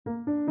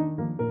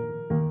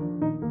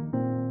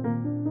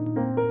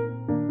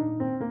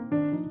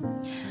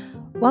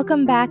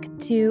Welcome back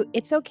to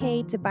It's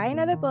Okay to Buy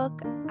Another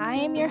Book. I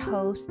am your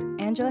host,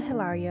 Angela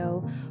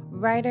Hilario,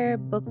 writer,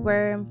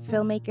 bookworm,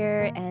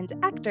 filmmaker, and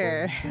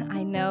actor.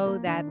 I know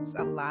that's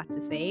a lot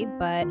to say,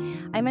 but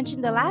I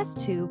mentioned the last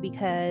two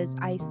because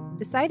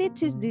decided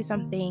to do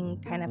something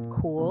kind of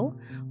cool.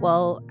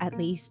 Well, at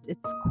least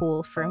it's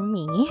cool for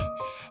me.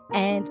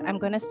 And I'm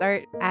going to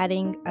start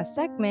adding a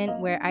segment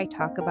where I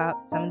talk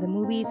about some of the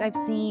movies I've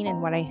seen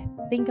and what I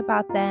think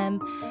about them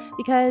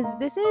because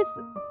this is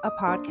a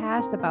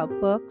podcast about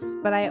books,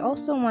 but I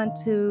also want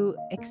to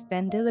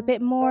extend it a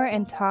bit more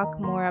and talk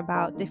more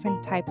about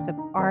different types of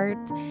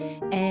art.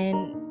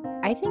 And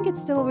I think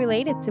it's still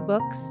related to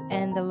books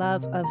and the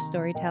love of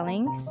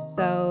storytelling.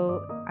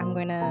 So I'm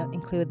going to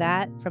include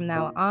that from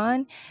now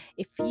on.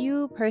 If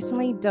you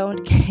personally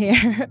don't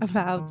care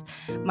about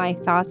my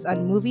thoughts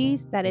on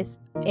movies, that is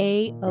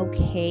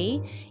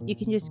okay. You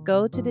can just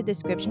go to the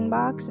description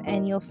box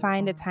and you'll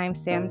find the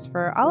timestamps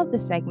for all of the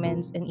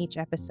segments in each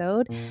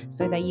episode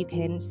so that you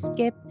can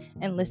skip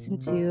and listen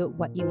to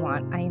what you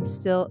want. I am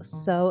still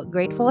so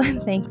grateful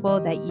and thankful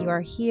that you are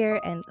here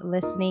and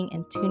listening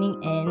and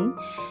tuning in.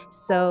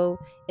 So,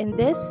 in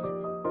this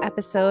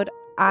episode,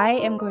 I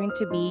am going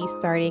to be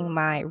starting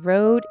my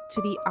Road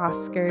to the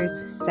Oscars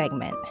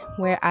segment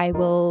where I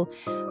will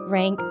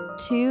rank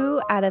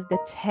 2 out of the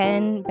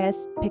 10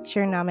 Best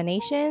Picture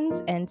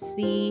nominations and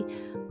see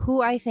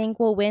who I think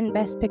will win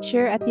Best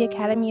Picture at the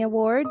Academy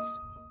Awards.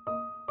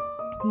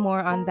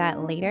 More on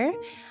that later.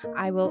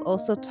 I will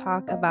also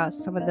talk about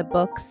some of the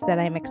books that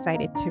I'm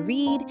excited to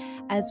read,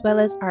 as well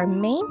as our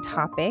main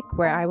topic,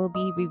 where I will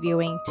be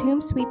reviewing Tomb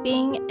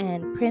Sweeping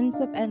and Prince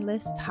of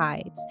Endless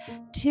Tides.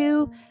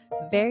 Two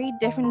very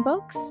different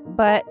books,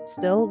 but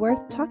still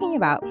worth talking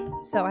about.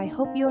 So I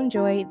hope you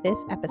enjoy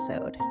this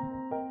episode.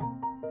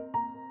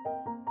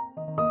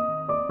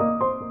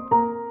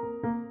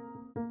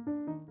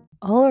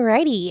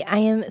 Alrighty, I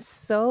am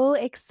so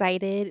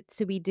excited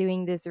to be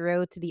doing this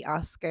Road to the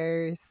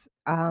Oscars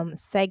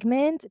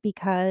segment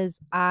because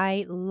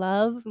I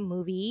love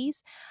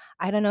movies.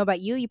 I don't know about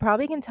you. You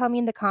probably can tell me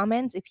in the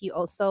comments if you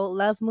also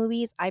love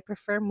movies. I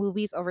prefer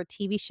movies over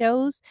TV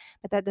shows,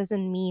 but that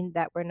doesn't mean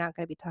that we're not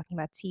going to be talking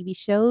about TV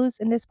shows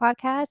in this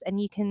podcast.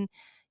 And you can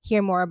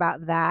hear more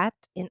about that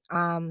in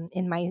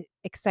my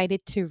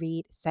excited to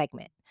read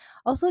segment.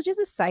 Also, just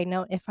a side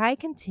note, if I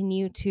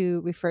continue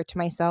to refer to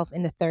myself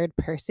in the third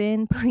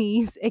person,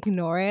 please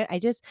ignore it. I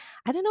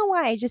don't know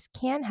why. I just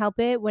can't help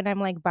it when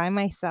I'm like by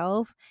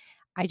myself.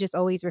 I just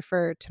always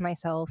refer to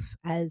myself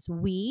as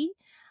we.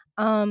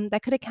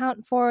 That could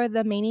account for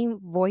the many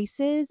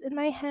voices in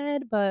my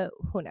head, but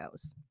who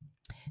knows?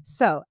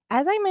 So,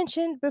 as I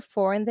mentioned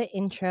before in the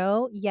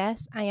intro,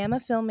 yes, I am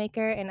a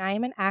filmmaker and I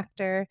am an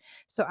actor.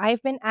 So,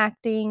 I've been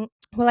acting.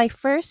 Well, I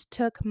first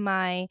took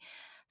my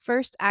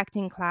first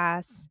acting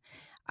class.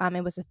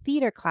 It was a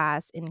theater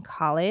class in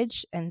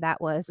college, and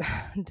that was,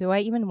 do I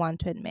even want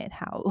to admit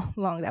how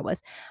long that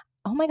was?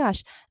 Oh my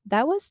gosh,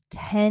 that was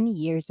 10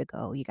 years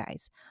ago, you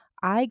guys.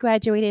 I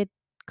graduated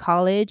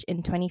college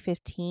in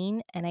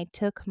 2015 and I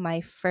took my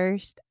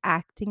first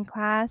acting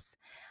class,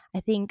 I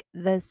think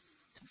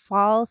this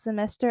fall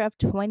semester of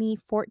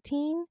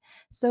 2014.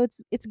 So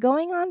it's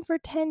going on for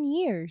 10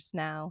 years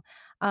now.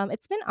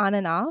 It's been on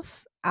and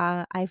off.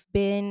 I've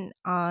been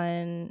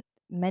on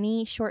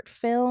many short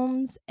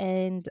films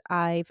and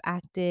I've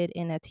acted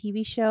in a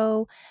TV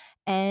show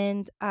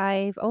and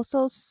I've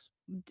also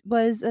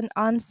was an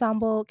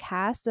ensemble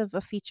cast of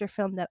a feature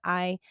film that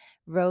I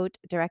wrote,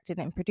 directed,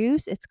 and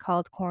produced. It's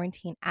called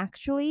Quarantine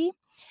Actually.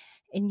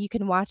 And you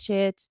can watch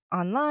it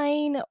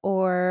online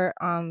or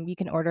you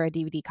can order a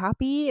DVD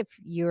copy if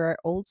you're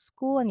old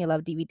school and you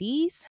love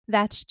DVDs.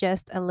 That's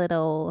just a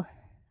little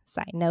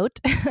side note.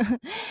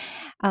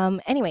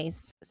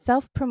 Anyways,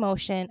 self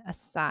promotion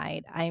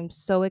aside, I'm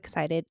so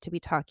excited to be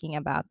talking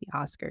about the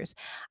Oscars.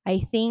 I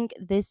think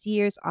this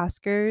year's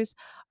Oscars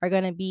are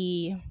going to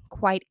be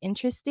quite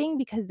interesting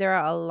because there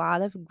are a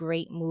lot of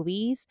great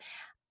movies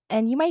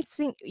and you might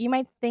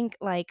think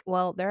like,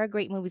 well, there are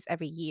great movies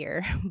every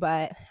year,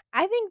 but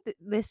I think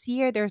this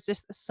year there's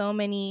just so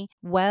many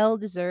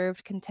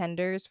well-deserved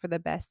contenders for the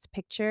Best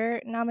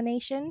Picture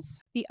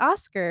nominations. The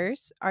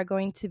Oscars are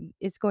going to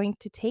is going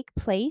to take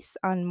place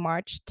on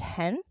March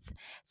 10th,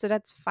 so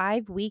that's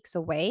 5 weeks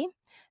away.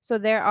 So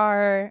there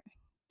are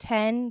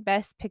 10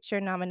 Best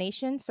Picture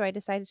nominations, so I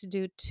decided to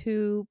do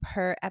 2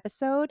 per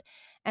episode.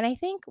 And I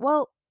think,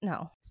 well,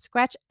 no,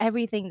 scratch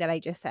everything that I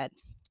just said.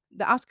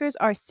 The Oscars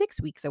are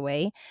 6 weeks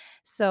away.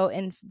 So,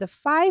 in the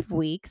 5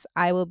 weeks,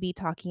 I will be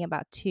talking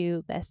about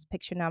 2 Best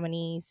Picture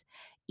nominees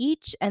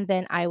each. And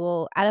then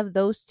out of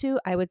those two,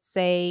 I would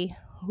say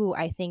who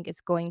I think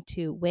is going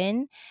to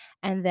win.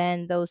 And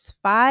then those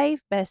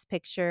 5 Best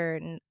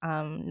Picture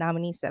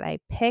nominees that I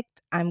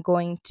picked, I'm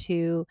going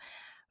to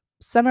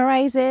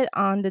summarize it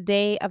on the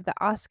day of the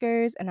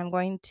Oscars, and I'm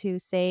going to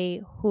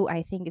say who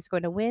I think is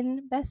going to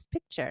win Best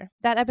Picture.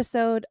 That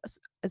episode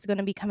is going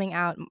to be coming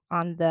out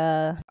on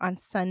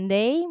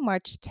Sunday,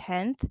 March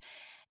 10th.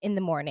 in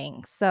the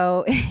morning.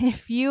 So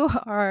if you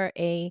are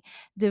a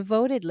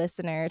devoted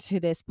listener to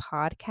this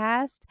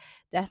podcast,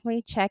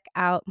 definitely check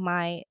out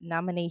my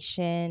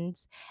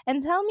nominations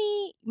and tell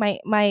me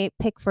my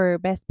pick for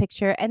best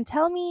picture and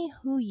tell me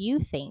who you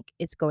think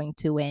is going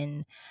to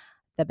win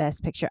the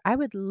best picture. I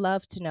would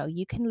love to know.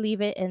 You can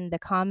leave it in the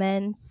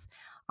comments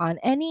on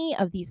any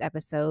of these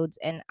episodes,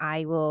 and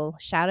I will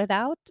shout it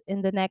out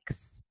in the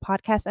next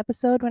podcast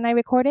episode when I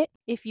record it.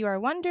 If you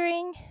are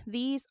wondering,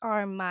 these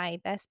are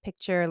my best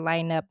picture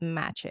lineup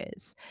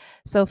matches.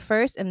 So,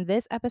 first in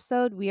this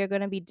episode, we are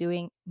going to be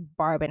doing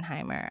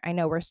Barbenheimer. I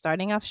know we're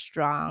starting off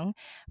strong.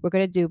 We're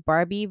going to do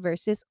Barbie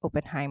versus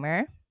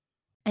Oppenheimer.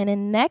 And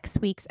in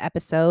next week's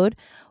episode,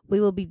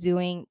 we will be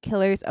doing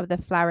Killers of the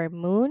Flower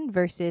Moon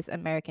versus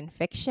American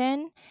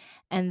Fiction.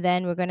 And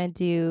then we're going to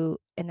do,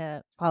 in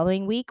a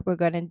following week, we're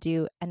going to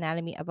do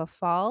Anatomy of a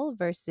Fall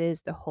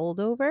versus The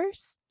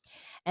Holdovers.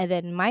 And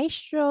then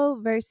Maestro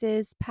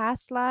versus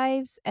Past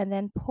Lives. And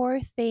then Poor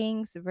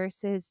Things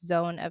versus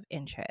Zone of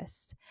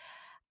Interest.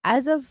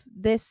 As of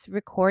this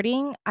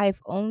recording, I've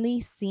only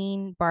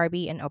seen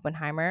Barbie and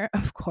Oppenheimer,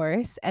 of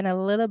course, and a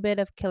little bit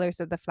of Killers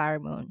of the Flower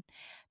Moon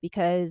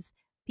because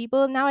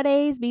people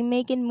nowadays be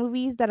making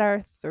movies that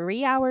are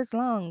 3 hours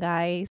long,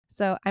 guys.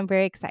 So I'm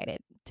very excited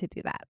to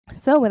do that.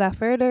 So without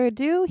further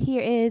ado,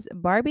 here is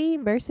Barbie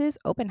versus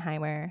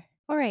Oppenheimer.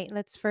 All right,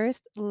 let's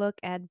first look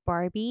at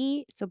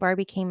Barbie. So,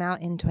 Barbie came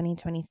out in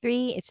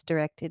 2023. It's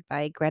directed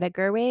by Greta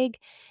Gerwig.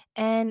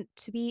 And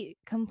to be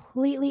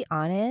completely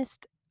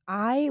honest,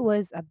 I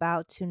was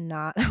about to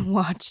not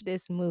watch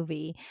this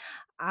movie.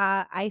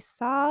 I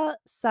saw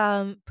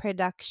some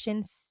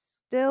production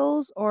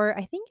stills, or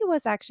I think it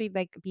was actually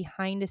like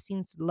behind the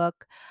scenes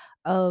look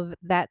of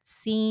that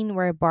scene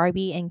where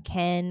Barbie and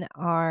Ken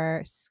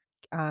are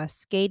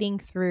skating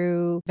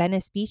through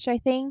Venice Beach, I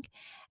think,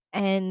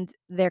 and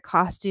their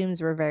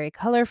costumes were very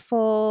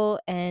colorful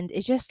and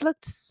it just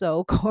looked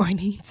so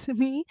corny to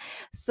me.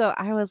 So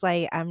I was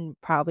like, I'm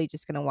probably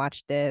just gonna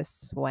watch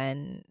this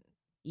when,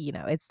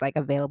 it's like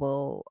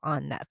available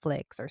on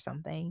Netflix or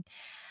something.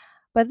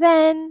 But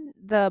then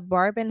the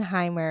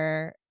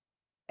Barbenheimer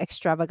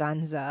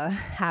extravaganza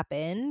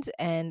happened,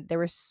 and there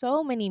were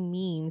so many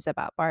memes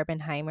about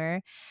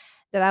Barbenheimer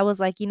that I was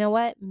like, you know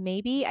what?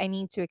 Maybe I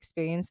need to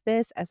experience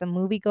this as a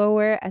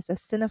moviegoer, as a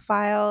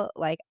cinephile.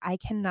 Like, I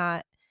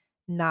cannot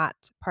not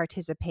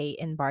participate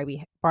in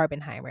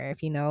Barbenheimer,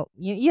 if you know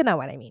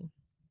what I mean.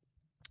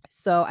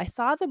 So I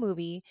saw the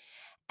movie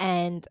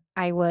and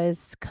I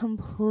was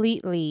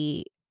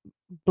completely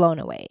blown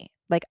away.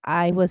 Like,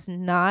 I was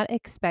not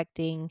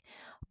expecting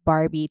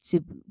Barbie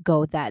to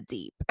go that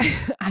deep.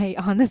 I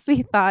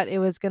honestly thought it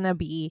was gonna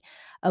be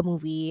a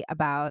movie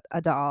about a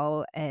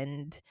doll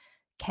and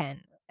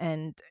Ken.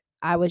 And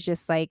I was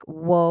just like,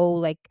 whoa,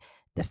 like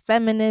the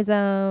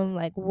feminism,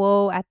 like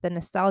whoa at the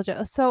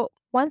nostalgia. So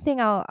one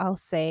thing I'll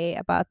say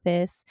about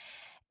this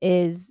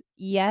is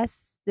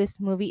yes,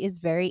 this movie is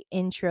very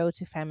intro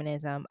to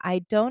feminism. I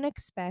don't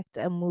expect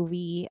a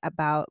movie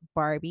about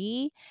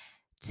Barbie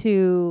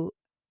to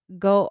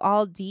go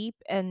all deep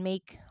and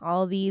make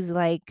all these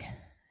like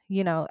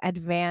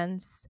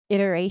advanced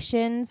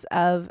iterations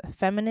of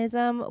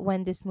feminism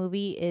when this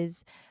movie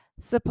is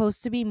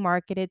supposed to be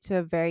marketed to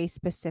a very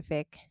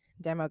specific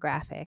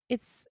demographic.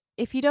 It's,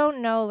 if you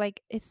don't know,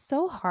 like, it's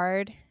so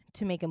hard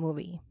to make a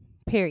movie,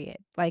 period.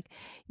 Like,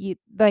 you,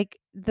 like,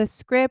 the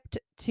script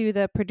to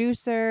the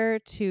producer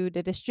to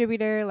the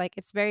distributor, like,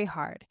 it's very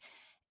hard.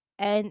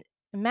 And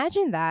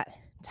imagine that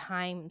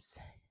times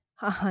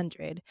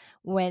 100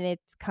 when it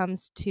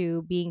comes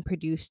to being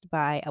produced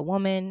by a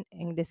woman.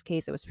 In this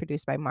case, it was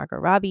produced by Margot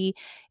Robbie.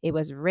 It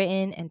was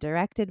written and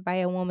directed by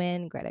a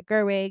woman, Greta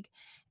Gerwig.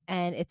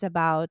 And it's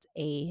about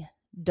a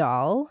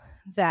doll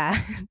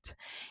that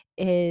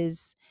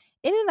is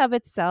in and of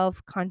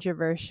itself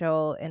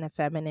controversial in a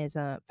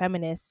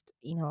feminist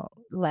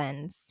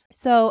lens.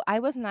 So I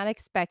was not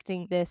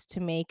expecting this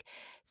to make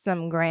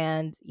some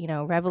grand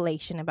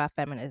revelation about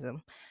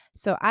feminism.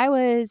 So I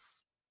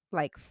was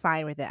like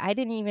fine with it. I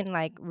didn't even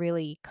like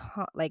really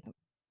like,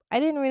 I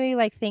didn't really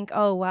like think,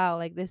 oh wow,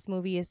 like this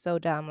movie is so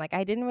dumb. Like,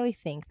 I didn't really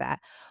think that.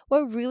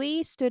 What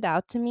really stood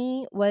out to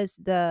me was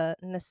the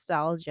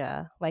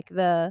nostalgia, like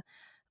the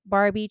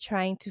Barbie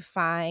trying to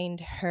find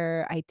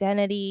her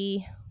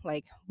identity,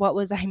 like what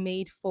was I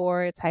made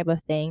for type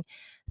of thing.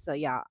 So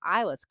yeah,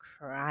 I was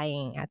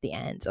crying at the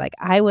end. Like,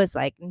 I was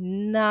like,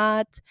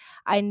 not,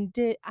 I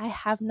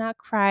have not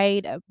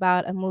cried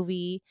about a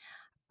movie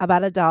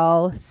about a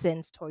doll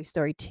since Toy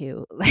Story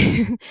 2.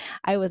 Like,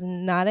 I was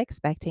not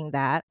expecting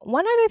that.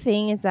 One other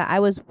thing is that I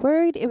was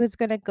worried it was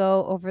going to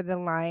go over the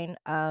line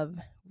of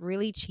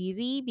really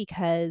cheesy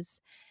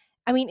because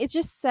I mean, it's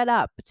just set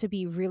up to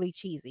be really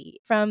cheesy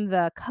from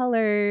the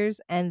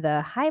colors and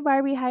the hi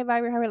Barbie, hi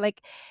Barbie, hi Barbie.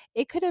 Like,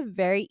 it could have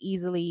very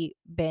easily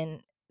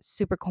been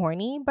super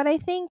corny, but I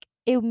think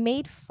it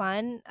made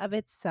fun of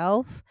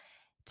itself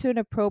to an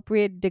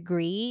appropriate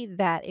degree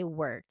that it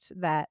worked,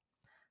 that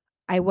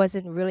I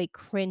wasn't really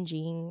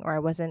cringing,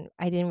 or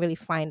I didn't really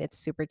find it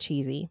super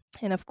cheesy.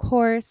 And of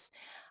course,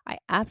 I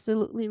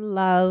absolutely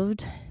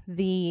loved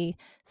the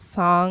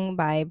song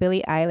by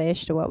Billie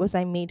Eilish, the What Was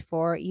I Made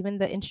For, even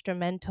the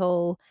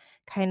instrumental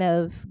kind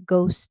of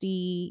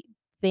ghosty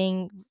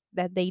thing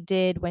that they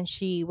did when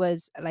she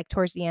was like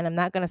towards the end. I'm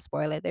not going to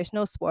spoil it. There's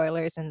no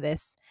spoilers in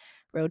this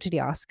Road to the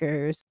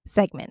Oscars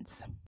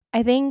segments.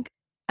 I think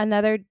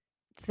another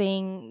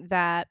thing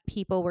that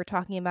people were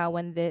talking about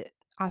when the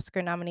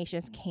Oscar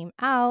nominations came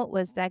out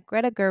was that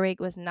Greta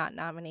Gerwig was not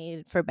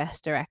nominated for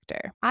Best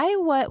Director.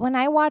 When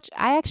I watched,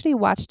 I actually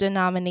watched the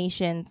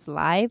nominations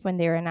live when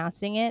they were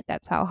announcing it.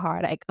 That's how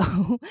hard I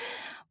go.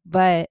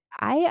 But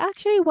I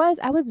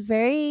was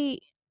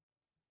very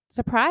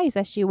surprised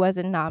that she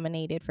wasn't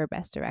nominated for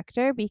Best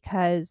Director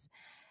because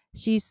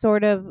she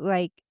sort of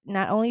like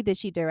not only did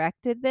she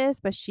directed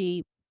this, but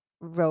she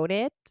wrote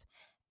it,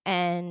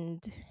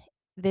 and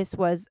this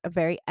was a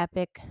very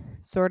epic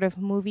sort of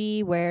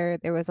movie where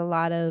there was a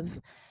lot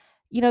of,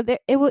 there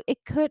it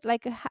could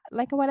like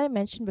what I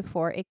mentioned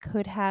before, it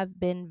could have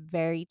been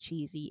very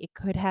cheesy.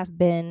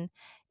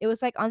 It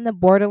was like on the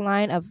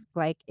borderline of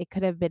like it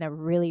could have been a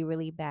really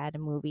really bad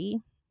movie,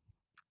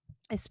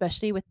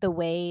 especially with the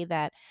way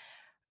that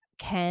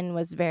Ken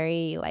was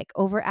very, like,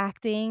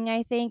 overacting,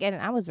 I think, and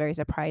I was very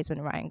surprised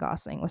when Ryan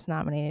Gosling was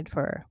nominated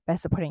for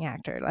Best Supporting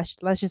Actor.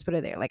 Let's just put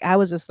it there. Like, I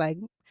was just like,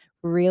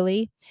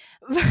 "Really?"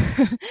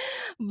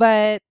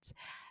 But,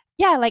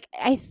 yeah, like,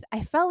 I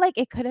felt like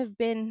it could have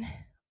been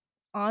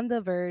on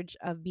the verge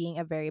of being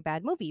a very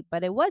bad movie,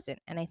 but it wasn't,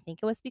 and I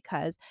think it was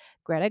because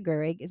Greta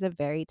Gerwig is a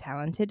very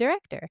talented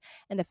director,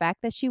 and the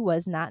fact that she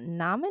was not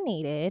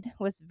nominated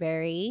was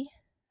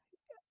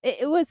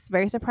it was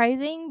very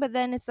surprising, but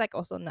then it's, like,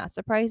 also not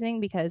surprising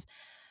because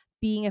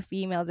being a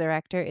female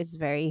director is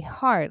very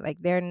hard. Like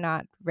they're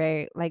not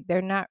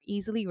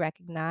easily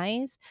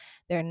recognized,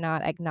 they're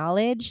not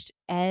acknowledged,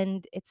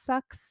 and it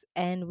sucks.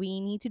 And we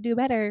need to do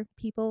better.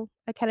 People,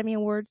 Academy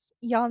Awards,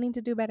 y'all need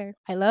to do better.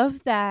 I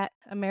love that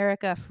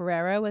America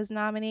Ferrera was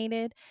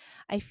nominated.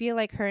 I feel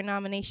like her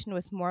nomination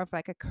was more of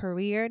like a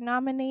career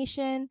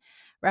nomination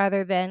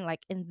rather than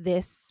like in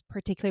this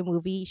particular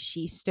movie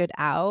she stood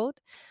out.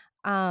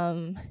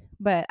 Um,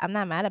 but I'm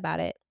not mad about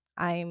it.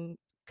 I'm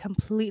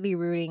completely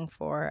rooting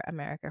for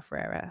America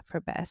Ferrera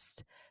for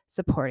Best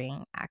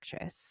Supporting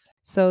Actress.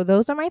 So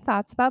those are my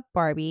thoughts about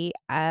Barbie.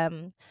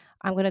 I'm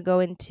gonna go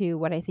into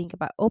what I think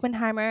about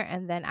Oppenheimer,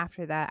 and then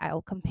after that,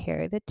 I'll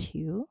compare the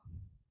two.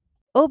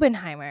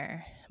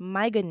 Oppenheimer.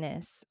 My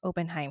goodness,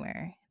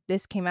 Oppenheimer.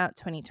 This came out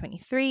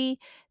 2023.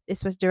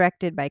 This was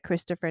directed by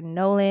Christopher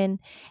Nolan.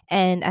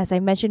 And as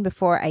I mentioned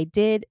before, I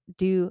did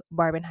do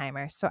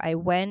Barbenheimer. So I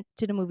went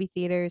to the movie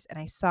theaters and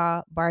I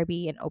saw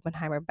Barbie and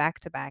Oppenheimer back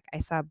to back. I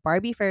saw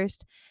Barbie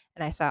first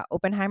and I saw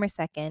Oppenheimer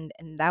second.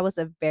 And that was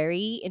a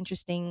very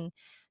interesting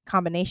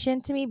combination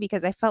to me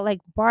because I felt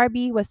like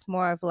Barbie was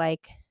more of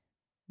like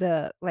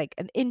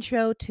an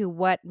intro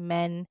to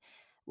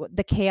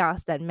the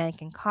chaos that men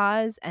can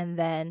cause, and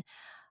then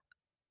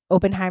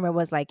Oppenheimer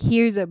was like,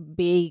 here's a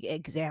big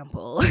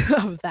example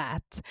of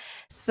that.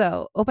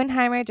 So,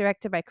 Oppenheimer,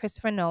 directed by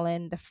Christopher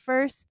Nolan. The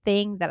first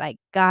thing that I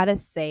gotta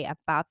say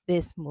about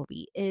this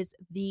movie is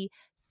the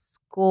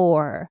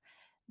score.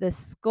 The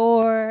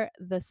score,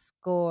 the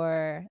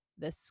score,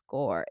 the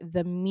score.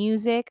 The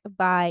music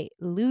by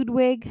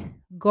Ludwig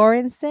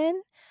Göransson.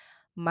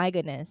 My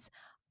goodness.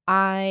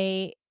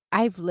 I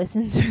I've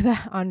listened to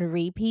that on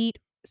repeat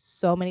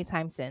so many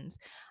times since.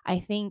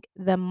 I think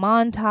the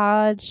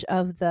montage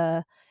of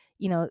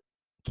you know,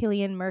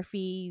 Killian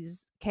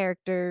Murphy's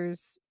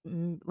characters,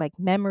 like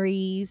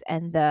memories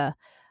and the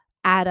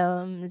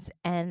atoms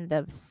and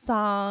the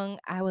song,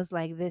 I was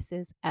like, this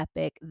is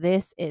epic.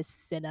 This is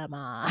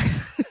cinema.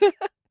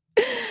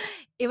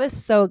 It was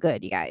so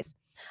good, you guys.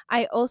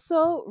 I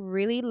also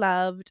really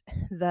loved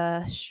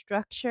the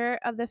structure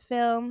of the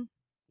film.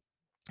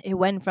 It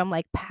went from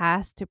like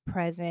past to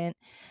present.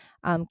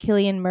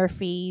 Killian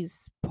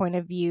Murphy's point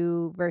of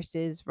view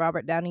versus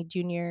Robert Downey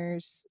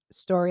Jr.'s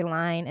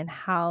storyline and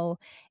how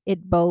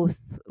it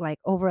both like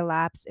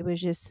overlaps. It was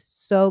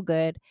just so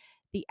good.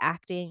 The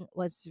acting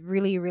was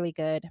really, really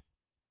good.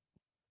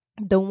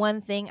 The one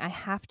thing I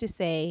have to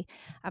say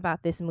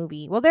about this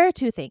movie, well, there are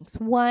two things.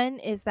 One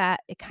is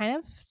that it kind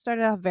of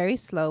started off very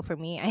slow for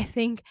me. I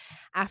think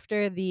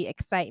after the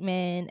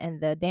excitement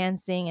and the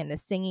dancing and the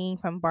singing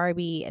from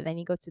Barbie, and then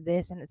you go to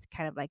this, and it's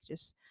kind of like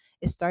just,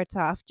 it starts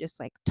off just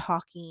like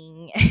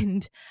talking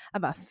and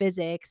about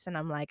physics. And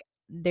I'm like,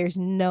 there's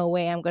no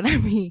way I'm going to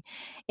be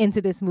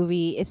into this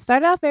movie. It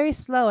started off very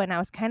slow, and I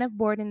was kind of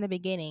bored in the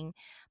beginning,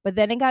 but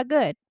then it got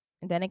good.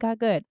 And then it got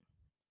good.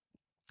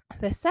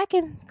 The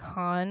second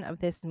con of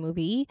this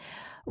movie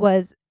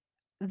was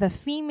the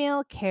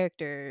female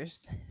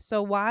characters.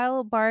 So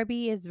while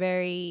Barbie is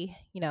very,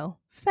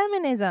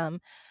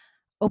 feminism,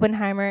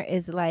 Oppenheimer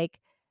is like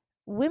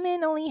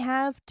women only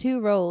have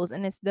two roles,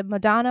 and it's the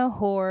Madonna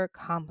whore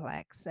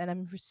complex. And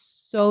I'm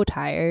so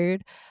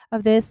tired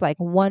of this. Like,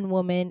 one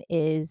woman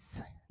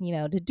is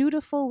the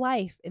dutiful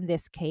wife in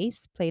this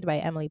case, played by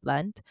Emily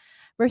Blunt,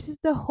 versus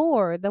the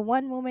whore, the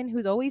one woman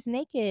who's always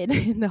naked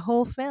in the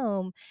whole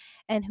film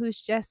and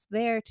who's just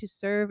there to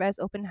serve as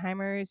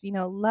Oppenheimer's,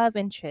 love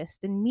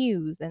interest and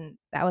muse. And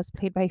that was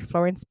played by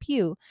Florence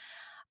Pugh.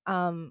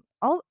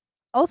 I'll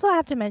also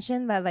have to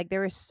mention that like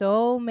there were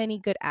so many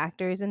good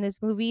actors in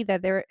this movie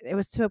that there it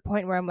was to a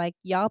point where I'm like,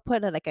 y'all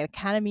put like an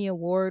Academy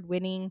Award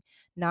winning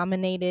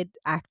nominated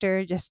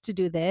actor just to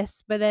do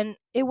this, but then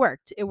it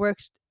worked. It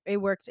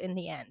worked in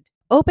the end.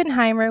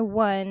 Oppenheimer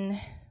won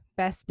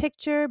Best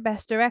Picture,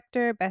 Best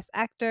Director, Best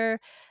Actor,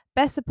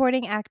 Best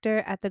Supporting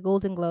Actor at the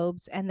Golden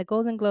Globes, and the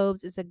Golden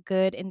Globes is a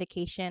good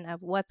indication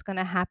of what's going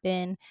to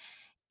happen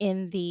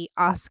in the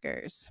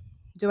Oscars.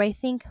 Do I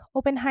think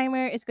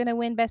Oppenheimer is going to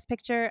win Best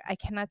Picture? I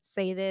cannot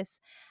say this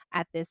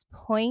at this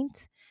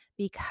point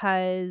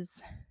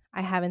because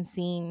I haven't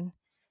seen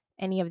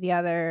any of the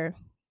other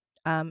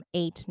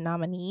 8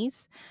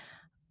 nominees.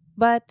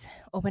 But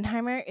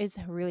Oppenheimer is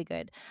really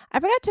good. I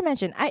forgot to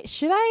mention. I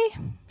should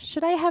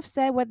I have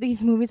said what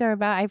these movies are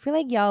about? I feel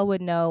like y'all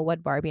would know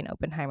what Barbie and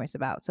Oppenheimer is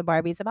about. So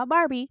Barbie is about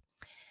Barbie,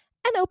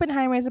 and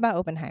Oppenheimer is about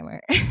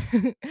Oppenheimer.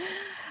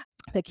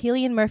 The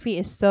Killian Murphy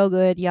is so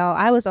good, y'all.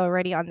 I was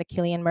already on the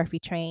Killian Murphy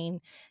train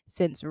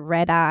since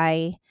Red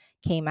Eye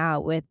came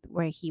out, with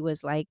where he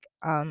was like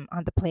on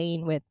the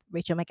plane with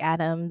Rachel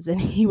McAdams and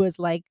he was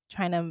like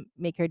trying to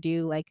make her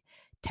do like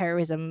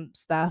terrorism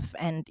stuff,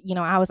 and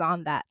I was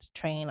on that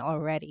train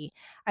already.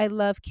 I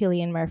love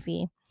Killian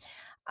Murphy.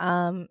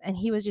 And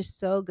he was just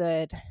so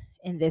good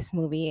in this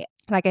movie.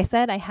 Like I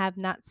said, I have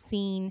not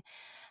seen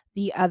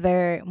the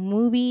other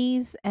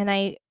movies, and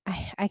I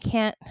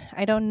can't,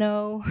 I don't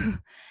know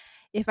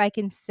if I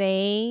can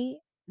say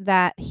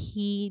that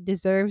he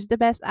deserves the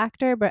best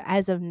actor, but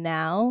as of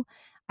now,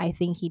 I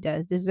think he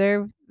does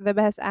deserve the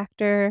best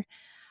actor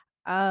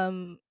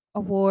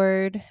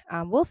award.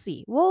 We'll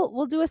see.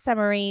 We'll do a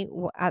summary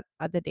at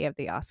the day of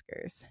the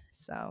Oscars.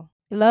 So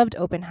I loved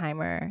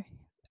Oppenheimer.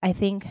 I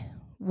think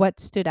what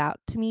stood out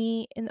to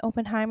me in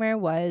Oppenheimer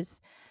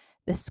was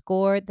the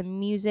score, the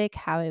music,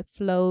 how it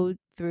flowed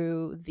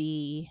through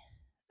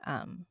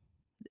um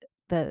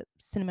the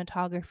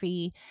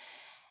cinematography,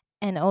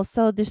 and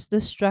also just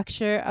the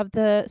structure of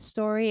the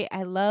story.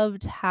 I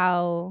loved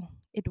how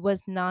it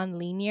was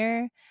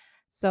non-linear,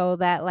 so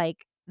that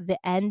like the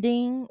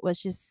ending was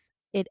just,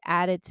 it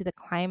added to the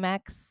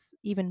climax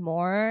even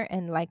more,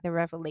 and like the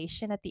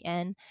revelation at the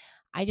end.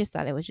 I just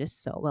thought it was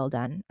just so well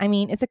done. I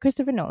mean, it's a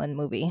Christopher Nolan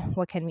movie.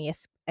 What can we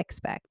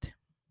expect?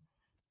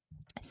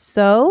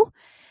 So,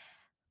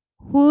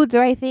 who do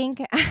I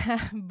think?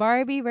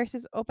 Barbie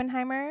versus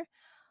Oppenheimer.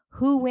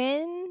 Who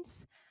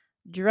wins?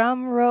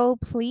 Drum roll,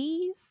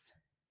 please.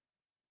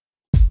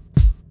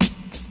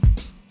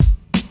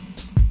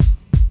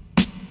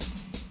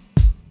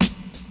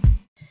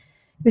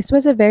 This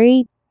was a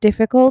very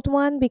difficult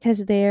one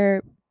because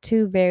they're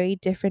two very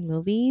different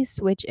movies,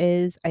 which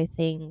is, I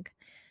think,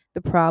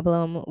 the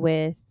problem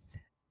with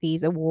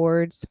these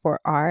awards for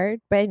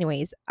art. But,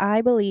 anyways,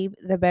 I believe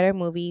the better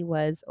movie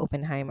was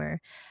Oppenheimer.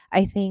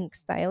 I think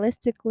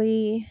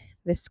stylistically,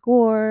 the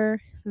score,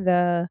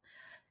 the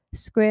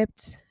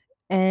script,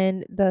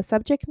 and the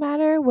subject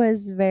matter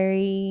was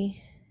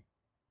very,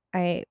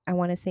 I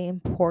want to say,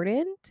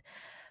 important,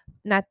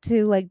 not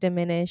to like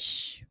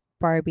diminish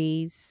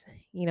Barbie's,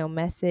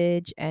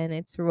 message and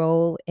its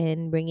role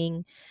in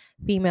bringing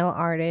female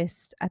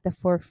artists at the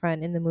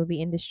forefront in the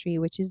movie industry,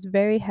 which is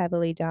very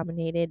heavily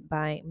dominated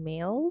by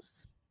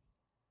males.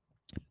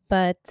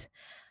 But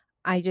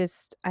I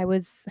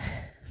was,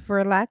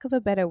 for lack of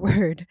a better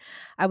word,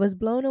 I was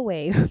blown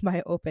away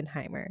by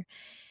Oppenheimer.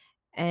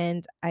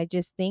 And I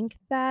just think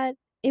that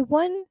it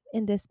won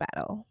in this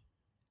battle.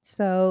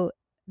 So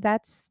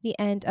that's the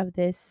end of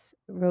this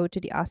Road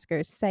to the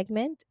Oscars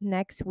segment.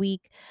 Next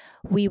week,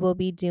 we will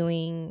be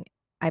doing,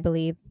 I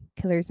believe,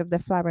 Killers of the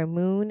Flower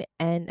Moon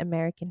and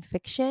American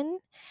Fiction.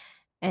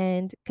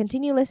 And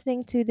continue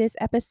listening to this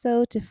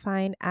episode to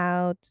find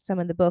out some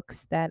of the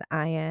books that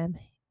I am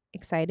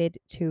excited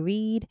to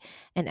read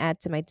and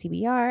add to my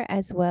TBR,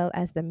 as well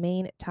as the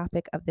main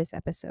topic of this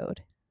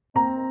episode.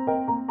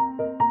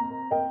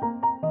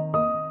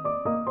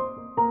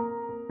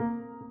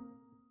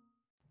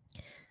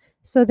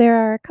 So there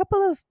are a couple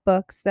of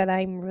books that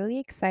I'm really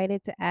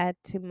excited to add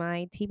to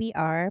my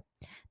TBR.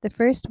 The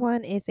first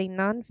one is a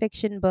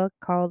nonfiction book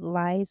called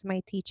Lies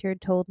My Teacher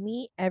Told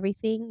Me: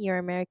 Everything Your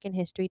American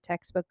History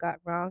Textbook Got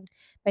Wrong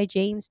by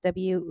James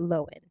W.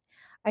 Lowen.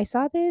 I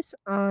saw this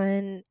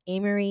on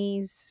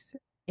Amory's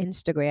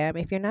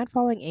Instagram. If you're not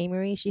following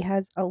Amory, she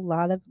has a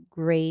lot of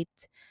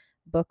great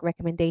book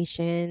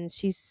recommendations.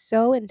 She's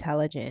so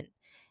intelligent.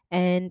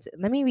 And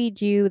let me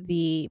read you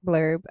the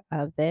blurb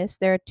of this.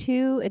 There are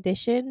 2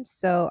 editions,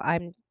 so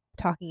I'm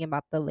talking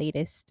about the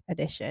latest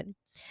edition.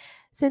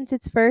 Since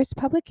its first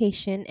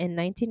publication in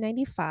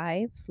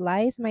 1995,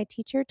 Lies My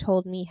Teacher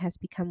Told Me has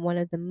become one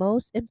of the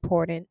most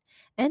important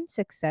and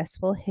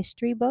successful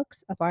history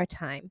books of our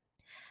time.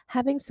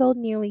 Having sold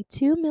nearly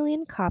 2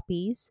 million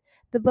copies,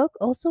 The book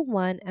also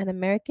won an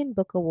American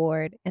Book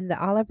Award and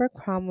the Oliver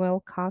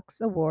Cromwell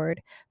Cox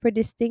Award for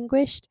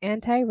Distinguished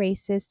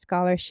Anti-Racist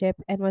Scholarship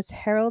and was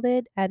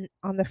heralded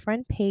on the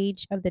front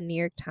page of the New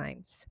York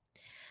Times.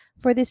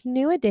 For this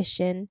new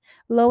edition,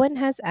 Lowen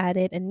has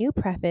added a new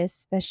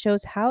preface that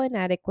shows how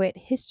inadequate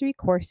history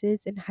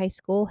courses in high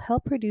school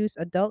help produce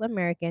adult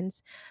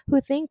Americans who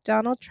think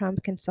Donald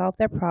Trump can solve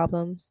their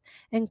problems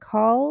and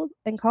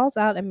calls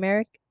out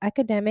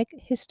academic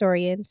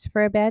historians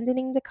for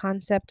abandoning the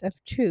concept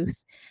of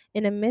truth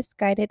in a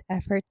misguided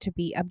effort to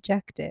be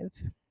objective.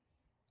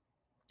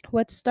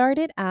 What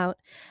started out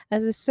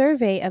as a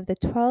survey of the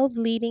 12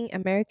 leading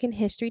American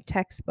history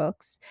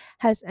textbooks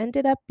has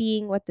ended up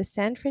being what the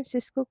San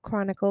Francisco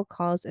Chronicle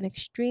calls an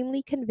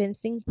extremely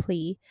convincing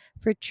plea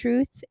for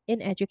truth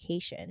in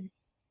education.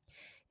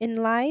 In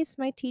Lies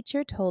My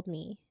Teacher Told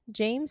Me,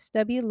 James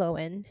W.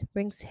 Lowen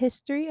brings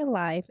history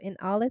alive in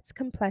all its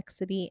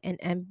complexity and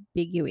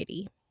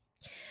ambiguity.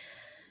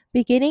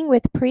 Beginning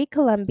with pre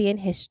Columbian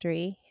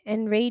history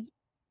and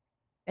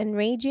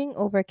raging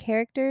over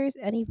characters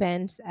and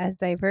events as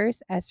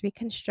diverse as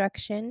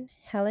Reconstruction,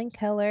 Helen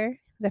Keller,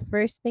 the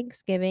First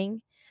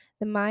Thanksgiving,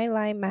 the My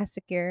Lai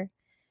Massacre,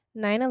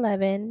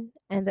 9/11,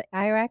 and the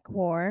Iraq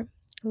War,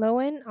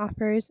 Lowen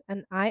offers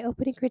an eye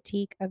opening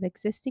critique of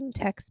existing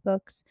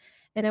textbooks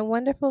and a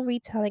wonderful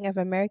retelling of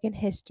American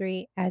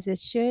history as it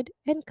should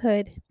and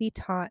could be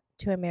taught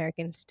to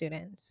American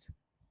students.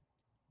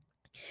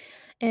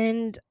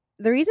 And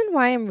the reason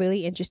why I'm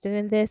really interested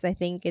in this, I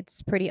think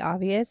it's pretty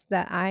obvious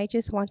that I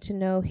just want to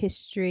know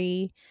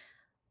history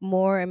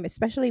more,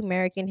 especially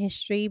American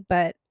history,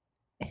 but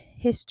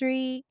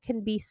history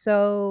can be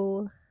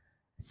so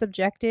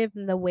subjective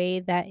in the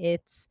way that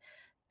it's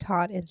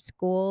taught in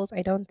schools.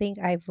 I don't think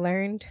I've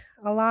learned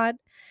a lot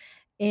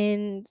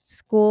in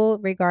school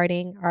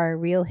regarding our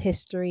real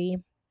history.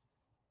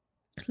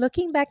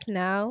 Looking back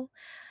now,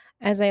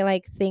 as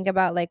I think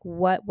about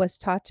what was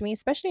taught to me,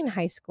 especially in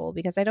high school,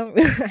 because I don't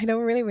I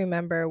don't really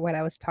remember what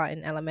I was taught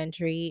in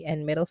elementary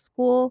and middle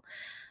school,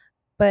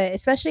 but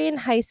especially in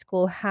high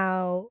school,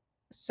 how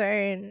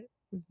certain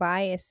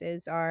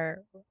biases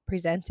are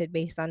presented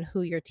based on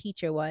who your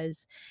teacher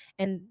was.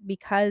 And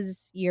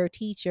because your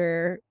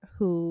teacher,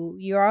 who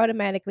you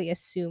automatically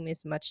assume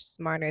is much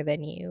smarter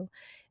than you,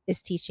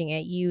 is teaching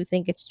it, you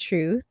think it's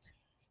truth.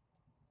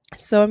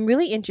 So I'm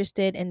really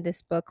interested in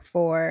this book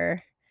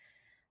for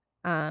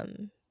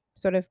um,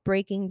 sort of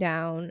breaking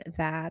down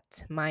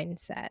that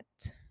mindset.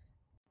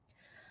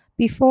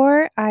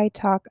 Before I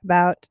talk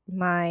about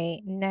my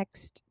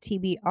next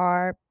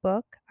TBR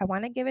book, I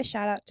want to give a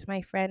shout out to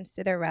my friend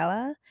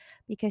Cinderella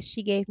because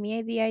she gave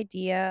me the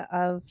idea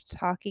of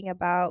talking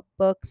about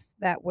books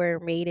that were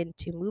made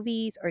into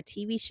movies or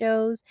TV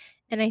shows.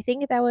 And I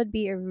think that would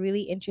be a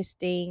really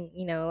interesting,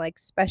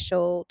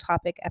 special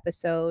topic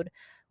episode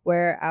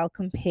where I'll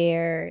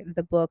compare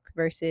the book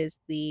versus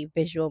the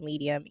visual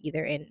medium,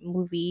 either in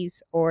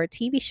movies or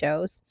TV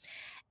shows.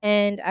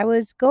 And I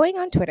was going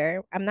on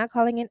Twitter. I'm not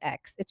calling it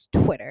X, it's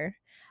Twitter.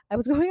 I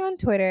was going on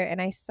Twitter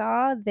and I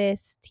saw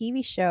this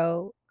TV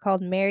show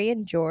called Mary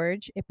and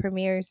George. It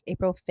premieres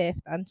April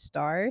 5th on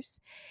Stars.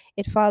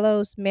 It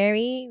follows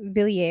Mary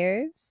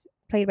Villiers,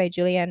 played by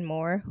Julianne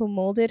Moore, who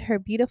molded her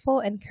beautiful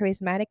and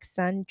charismatic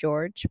son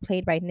George,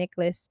 played by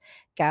Nicholas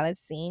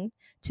Galitzine,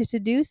 to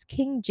seduce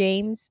King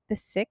James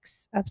VI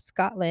of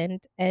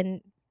Scotland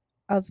and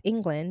of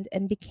England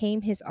and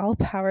became his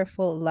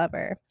all-powerful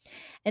lover,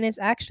 and it's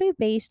actually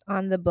based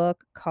on the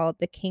book called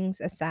The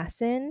King's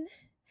Assassin: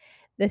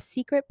 The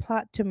Secret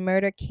Plot to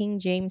Murder King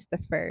James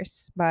I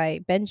by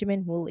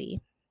Benjamin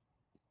Woolley.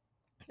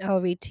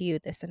 I'll read to you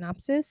the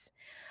synopsis.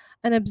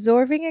 An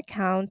absorbing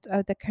account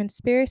of the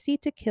conspiracy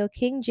to kill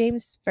King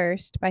James I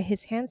by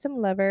his handsome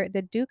lover,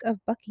 the Duke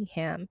of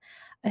Buckingham,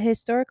 a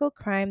historical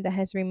crime that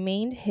has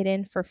remained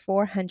hidden for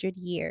 400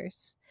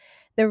 years.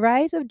 The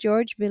rise of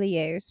George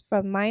Villiers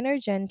from minor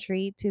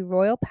gentry to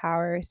royal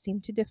power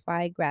seemed to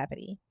defy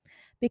gravity.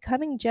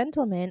 Becoming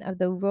gentleman of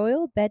the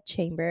royal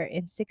bedchamber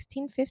in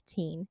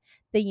 1615,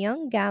 the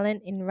young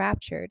gallant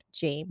enraptured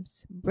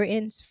James,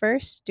 Britain's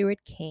first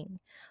Stuart king,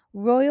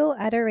 royal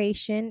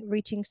adoration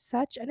reaching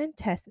such an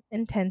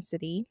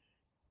intensity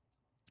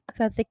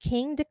that the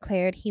king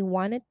declared he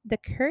wanted the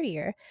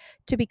courtier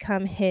to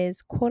become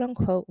his quote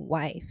unquote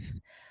wife.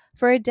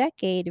 For a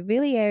decade,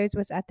 Villiers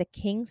was at the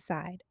king's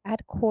side,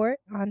 at court,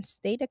 on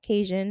state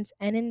occasions,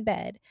 and in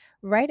bed,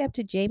 right up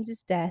to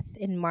James's death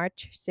in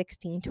March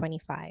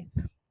 1625.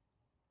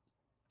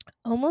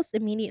 Almost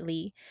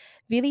immediately,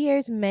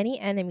 Villiers' many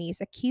enemies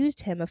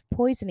accused him of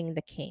poisoning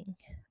the king.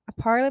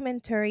 A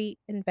parliamentary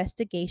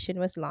investigation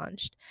was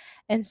launched,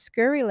 and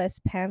scurrilous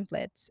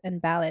pamphlets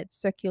and ballots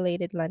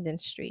circulated London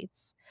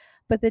streets.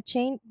 But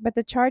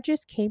the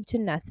charges came to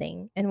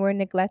nothing and were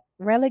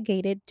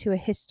relegated to a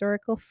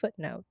historical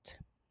footnote.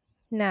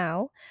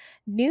 Now,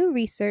 new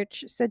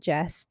research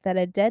suggests that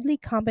a deadly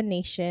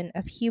combination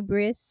of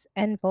hubris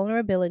and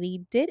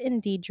vulnerability did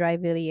indeed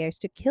drive Villiers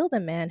to kill the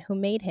man who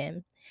made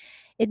him.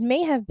 It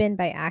may have been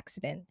by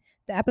accident.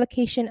 the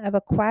application of a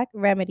quack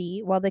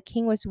remedy while the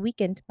king was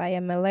weakened by a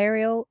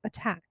malarial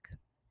attack.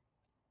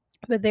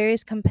 But there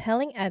is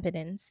compelling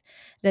evidence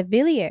that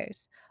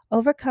Villiers,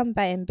 overcome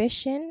by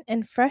ambition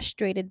and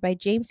frustrated by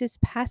James's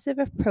passive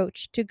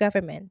approach to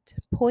government,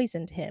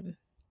 poisoned him.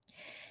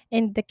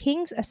 In The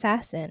King's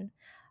Assassin,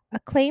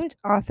 acclaimed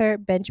author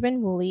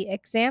Benjamin Woolley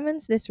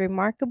examines this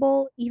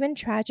remarkable, even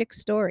tragic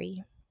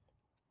story.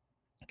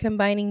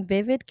 Combining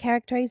vivid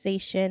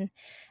characterization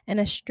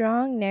and a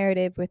strong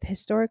narrative with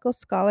historical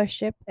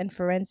scholarship and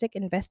forensic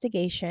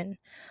investigation,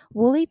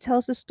 Woolley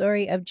tells the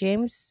story of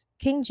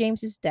King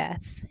James's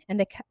death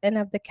and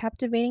of the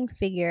captivating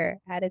figure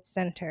at its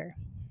center.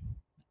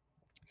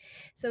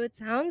 So it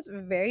sounds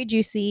very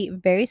juicy,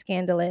 very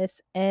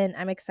scandalous, and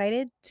I'm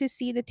excited to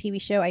see the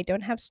TV show. I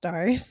don't have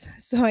stars,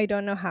 so I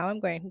don't know how I'm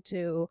going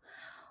to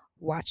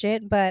watch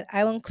it, but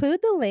I will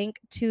include the link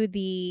to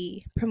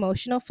the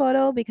promotional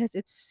photo because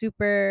it's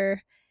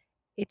super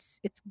it's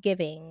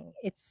giving.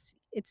 It's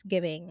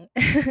giving.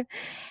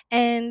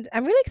 And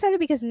I'm really excited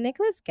because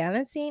Nicholas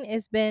Galanstein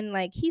has been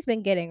like he's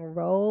been getting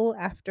role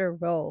after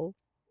role.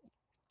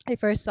 I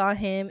first saw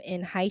him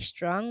in High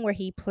Strung where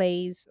he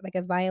plays like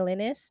a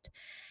violinist,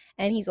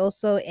 and he's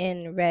also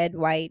in Red,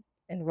 White,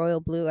 and Royal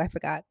Blue. I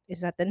forgot.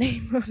 Is that the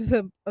name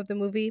of the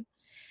movie?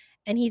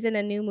 And he's in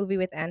a new movie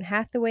with Anne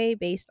Hathaway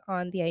based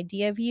on The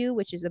Idea of You,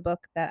 which is a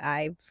book that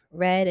I've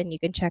read, and you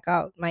can check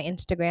out my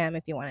Instagram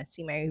if you want to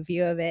see my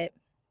review of it.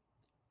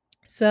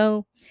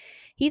 So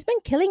he's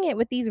been killing it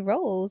with these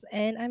roles,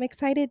 and I'm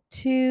excited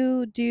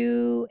to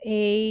do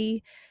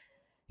a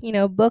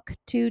book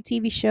to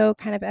TV show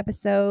kind of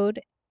episode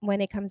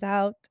when it comes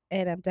out,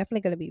 and I'm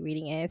definitely going to be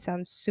reading it. It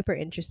sounds super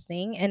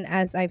interesting, and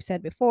as I've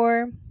said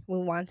before, we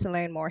want to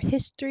learn more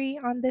history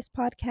on this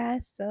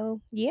podcast.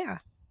 So yeah.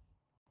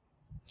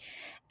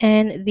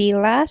 And the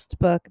last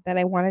book that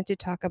I wanted to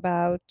talk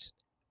about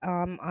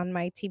on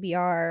my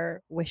TBR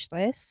wish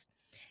list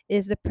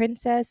is The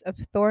Princess of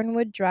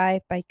Thornwood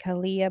Drive by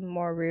Kalia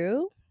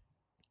Moru.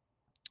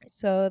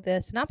 So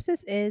the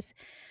synopsis is: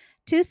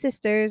 two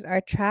sisters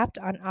are trapped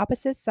on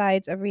opposite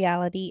sides of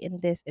reality in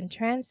this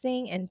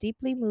entrancing and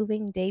deeply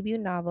moving debut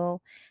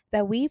novel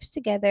that weaves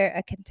together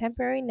a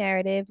contemporary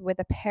narrative with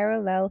a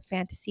parallel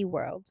fantasy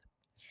world.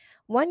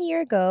 1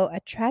 year ago, a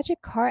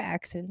tragic car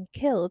accident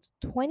killed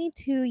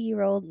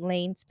 22-year-old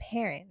Lane's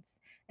parents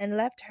and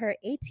left her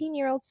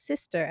 18-year-old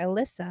sister,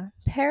 Alyssa,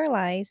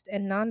 paralyzed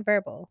and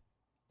nonverbal.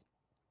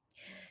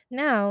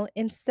 Now,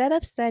 instead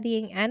of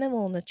studying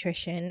animal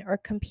nutrition or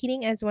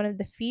competing as one of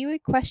the few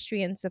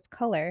equestrians of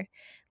color,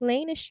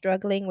 Lane is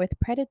struggling with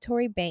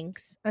predatory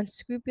banks,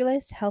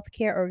 unscrupulous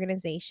healthcare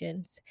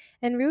organizations,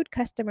 and rude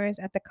customers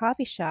at the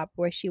coffee shop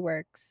where she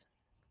works.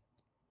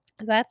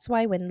 That's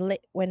why when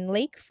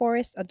Lake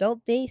Forest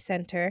Adult Day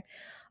Center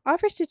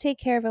offers to take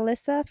care of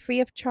Alyssa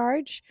free of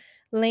charge,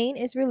 Lane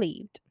is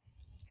relieved.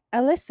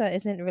 Alyssa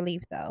isn't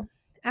relieved though.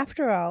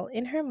 After all,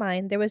 in her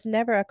mind, there was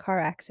never a car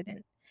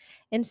accident.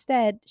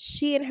 Instead,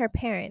 she and her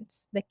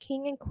parents, the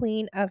king and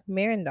queen of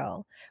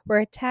Mirandol, were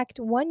attacked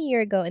 1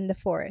 year ago in the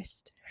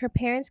forest. Her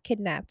parents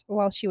kidnapped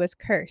while she was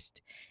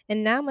cursed,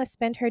 and now must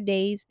spend her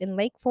days in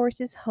Lake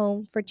Forest's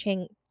home for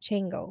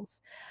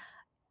Changles,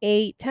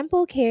 a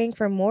temple caring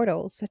for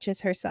mortals such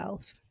as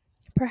herself.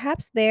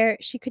 Perhaps there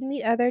she could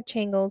meet other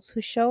Changles who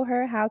show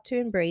her how to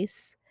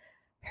embrace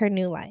her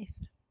new life.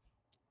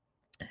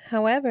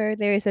 However,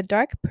 there is a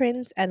dark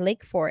prince at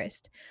Lake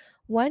Forest,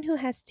 one who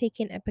has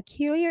taken a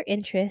peculiar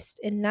interest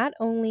in not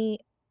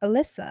only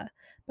Alyssa,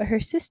 but her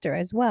sister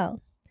as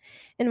well.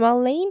 And while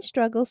Lane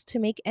struggles to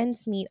make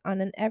ends meet on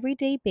an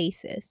everyday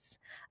basis,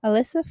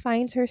 Alyssa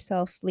finds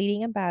herself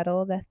leading a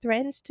battle that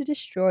threatens to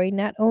destroy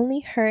not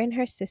only her and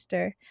her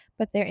sister,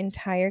 but their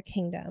entire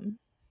kingdom.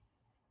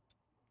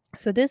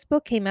 So this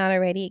book came out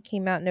already. It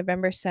came out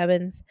November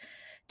 7th,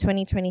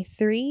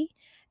 2023.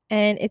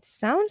 And it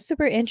sounds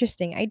super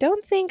interesting. I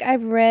don't think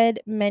I've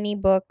read many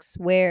books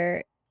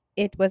where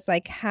it was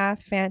like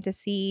half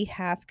fantasy,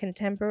 half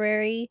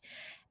contemporary.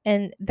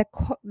 And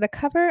the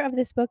cover of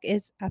this book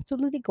is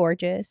absolutely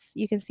gorgeous.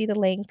 You can see the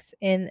links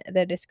in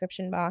the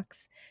description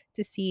box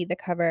to see the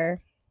cover.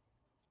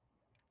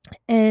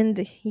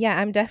 And yeah,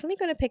 I'm definitely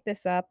going to pick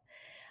this up.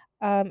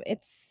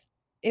 It's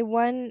it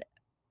won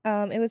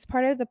it was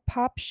part of the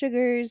Pop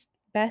Sugar's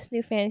Best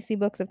New Fantasy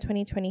Books of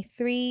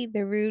 2023,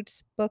 The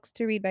Roots Books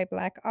to Read by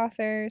Black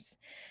Authors.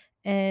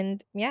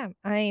 And yeah,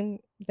 I'm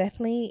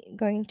definitely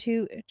going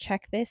to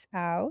check this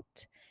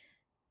out,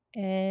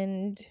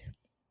 and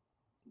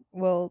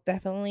we'll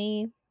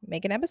definitely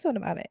make an episode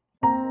about it.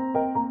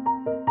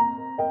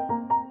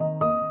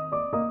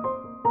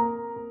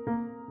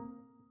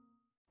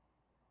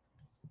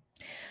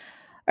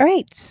 All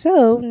right,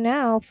 so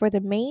now for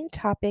the main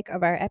topic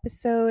of our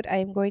episode,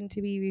 I'm going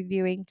to be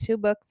reviewing two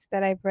books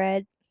that I've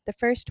read. The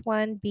first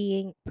one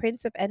being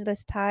Prince of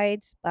Endless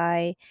Tides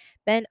by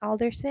Ben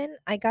Alderson.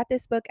 I got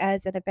this book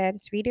as an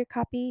advanced reader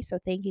copy, so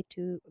thank you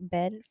to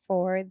Ben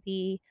for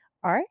the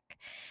arc.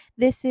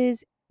 This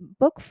is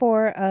book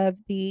 4 of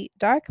the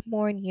Dark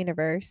Morn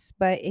universe,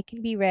 but it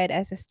can be read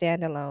as a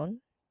standalone.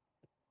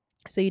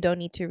 so you don't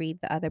need to read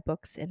the other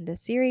books in the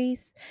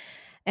series.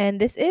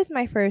 And this is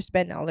my first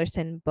Ben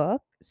Alderson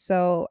book,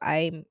 so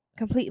I'm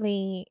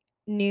completely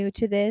new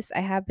to this.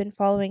 I have been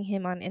following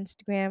him on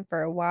Instagram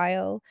for a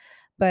while,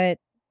 but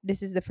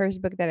this is the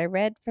first book that I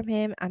read from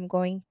him. I'm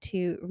going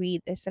to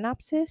read the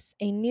synopsis: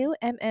 a new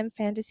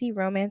fantasy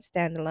romance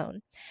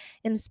standalone.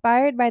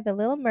 Inspired by The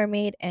Little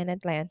Mermaid and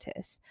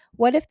Atlantis,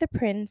 what if the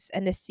prince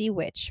and the sea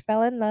witch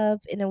fell in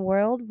love in a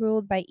world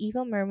ruled by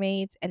evil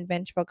mermaids and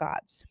vengeful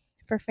gods?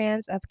 For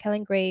fans of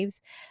Kellen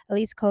Graves,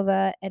 Elise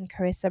Kova, and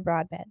Carissa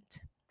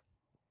Broadbent.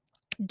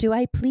 Do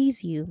I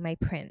please you, my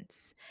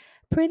prince?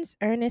 Prince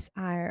Ernest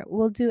Eyre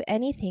will do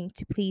anything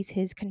to please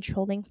his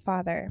controlling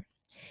father,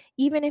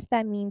 even if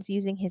that means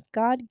using his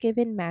God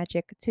given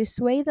magic to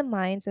sway the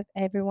minds of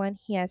everyone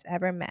he has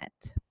ever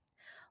met.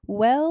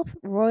 Wealth,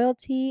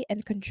 royalty,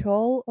 and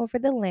control over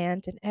the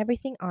land and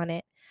everything on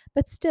it,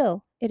 but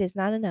still, it is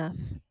not enough.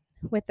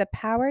 With the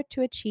power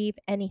to achieve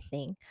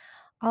anything,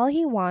 all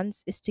he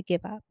wants is to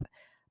give up.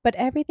 But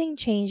everything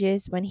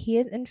changes when he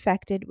is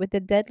infected with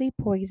the deadly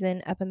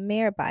poison of a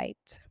mare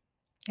bite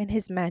and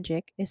his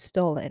magic is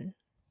stolen.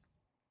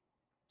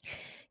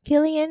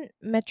 Killian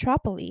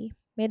Metropoli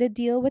made a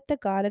deal with the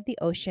god of the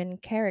ocean,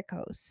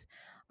 Caricos,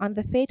 on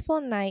the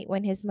fateful night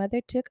when his mother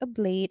took a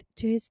blade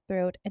to his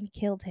throat and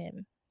killed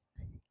him.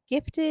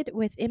 Gifted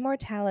with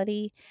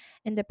immortality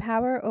and the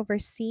power over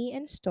sea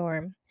and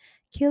storm,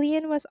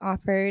 Killian was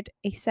offered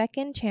a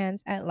second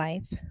chance at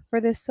life for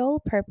the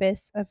sole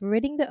purpose of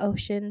ridding the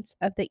oceans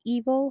of the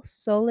evil,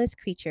 soulless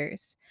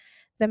creatures,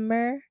 the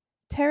mer,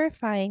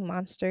 terrifying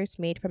monsters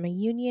made from a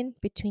union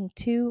between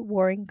two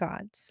warring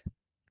gods.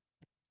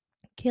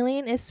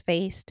 Killian is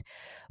faced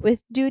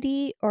with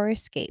duty or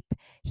escape.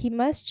 He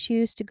must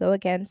choose to go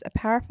against a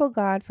powerful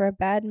god for a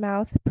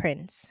bad-mouthed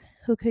prince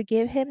who could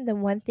give him the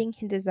one thing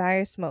he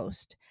desires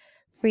most: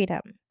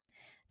 freedom.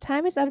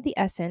 Time is of the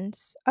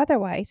essence,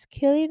 otherwise,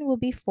 Killian will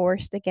be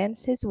forced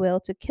against his will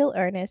to kill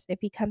Ernest if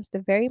he becomes the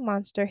very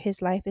monster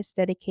his life is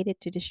dedicated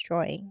to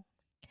destroying.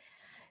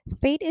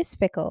 Fate is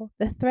fickle,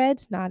 the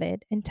threads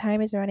knotted, and time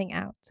is running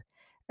out.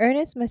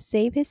 Ernest must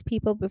save his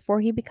people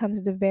before he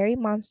becomes the very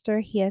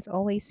monster he has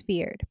always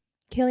feared.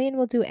 Killian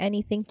will do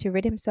anything to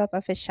rid himself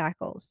of his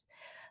shackles.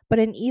 But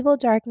an evil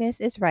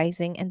darkness is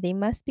rising, and they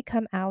must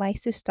become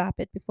allies to stop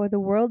it before the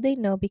world they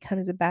know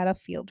becomes a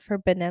battlefield for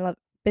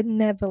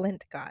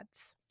benevolent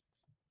gods.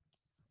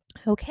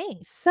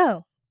 Okay,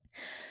 so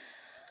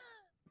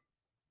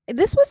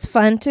this was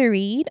fun to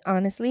read,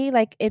 honestly.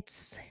 Like,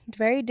 it's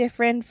very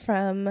different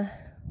from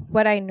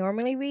what I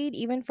normally read,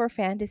 even for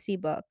fantasy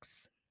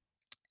books.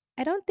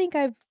 I don't think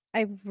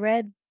I've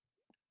read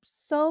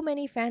so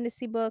many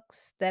fantasy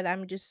books that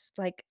I'm just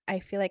like I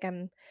feel like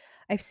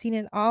I've seen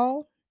it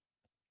all.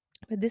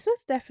 But this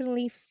was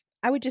definitely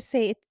I would just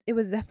say it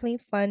was definitely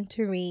fun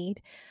to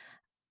read.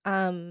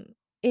 Um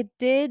it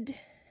did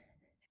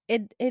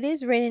it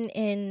is written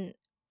in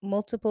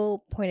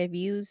multiple point of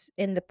views,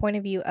 in the point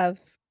of view of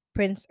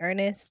Prince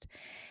Ernest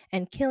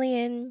and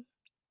Killian.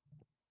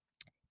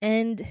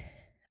 And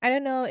I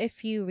don't know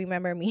if you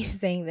remember me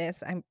saying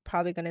this. I'm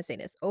probably going to say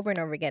this over and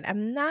over again.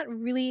 I'm not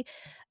really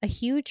a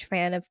huge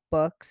fan of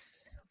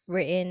books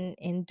written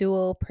in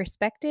dual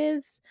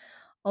perspectives,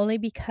 only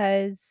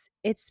because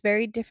it's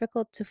very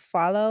difficult to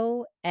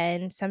follow.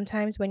 And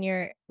sometimes when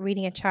you're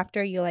reading a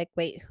chapter, you're like,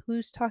 wait,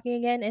 who's talking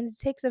again? And it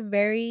takes a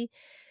very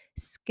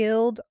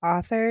skilled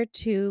author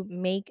to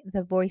make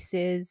the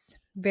voices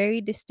very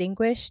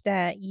distinguished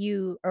that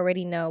you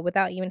already know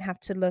without even have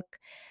to look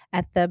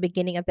at the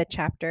beginning of the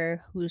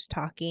chapter who's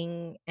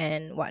talking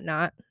and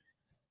whatnot.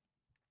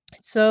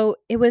 So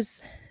it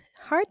was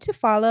hard to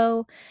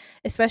follow,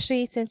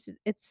 especially since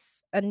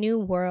it's a new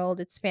world,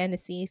 it's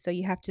fantasy, so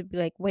you have to be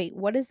like, wait,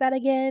 what is that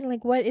again?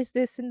 Like, what is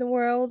this in the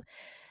world?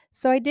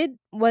 So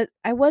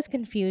I was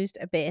confused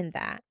a bit in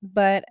that,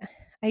 but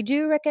I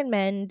do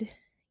recommend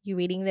you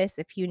reading this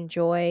if you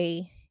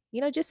enjoy,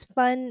 just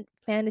fun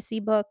fantasy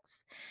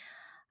books.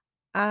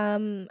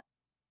 Um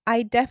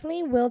I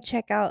definitely will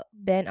check out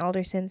Ben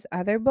Alderson's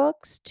other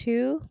books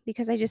too,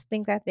 because I just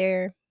think that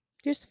they're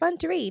just fun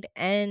to read.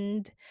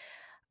 And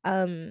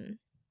um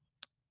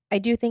I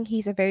do think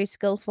he's a very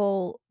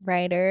skillful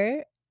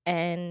writer,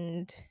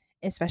 and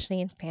especially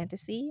in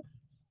fantasy.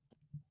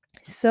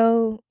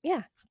 So,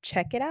 yeah,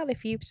 check it out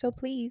if you so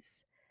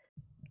please.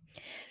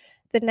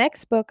 The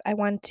next book I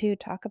want to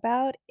talk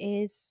about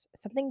is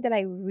something that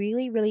I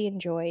really, really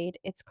enjoyed.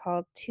 It's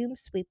called Tomb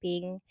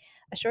Sweeping,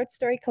 a short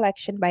story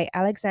collection by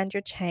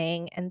Alexandra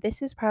Chang. And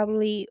this is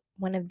probably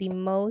one of the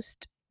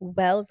most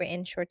well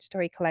written short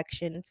story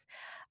collections.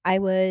 I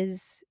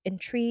was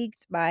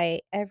intrigued by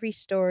every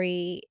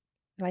story.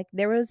 Like,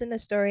 there wasn't a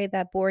story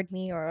that bored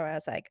me, or I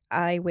was like,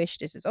 I wish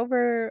this is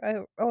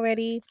over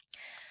already.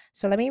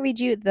 So let me read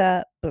you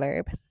the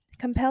blurb.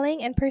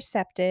 Compelling and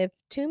perceptive,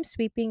 Tomb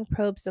Sweeping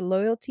probes the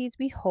loyalties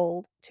we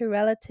hold to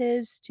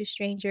relatives, to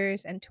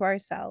strangers, and to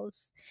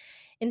ourselves.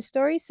 In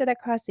stories set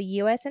across the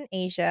US and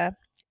Asia,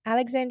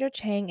 Alexandra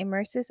Chang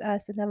immerses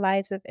us in the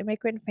lives of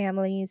immigrant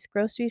families,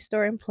 grocery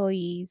store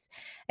employees,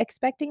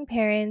 expecting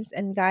parents,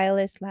 and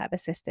guileless lab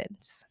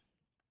assistants.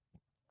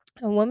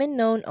 A woman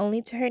known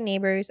only to her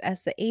neighbors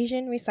as the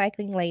Asian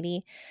recycling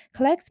lady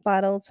collects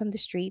bottles from the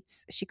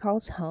streets she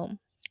calls home.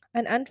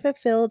 An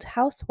unfulfilled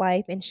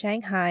housewife in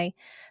Shanghai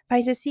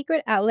finds a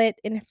secret outlet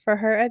for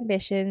her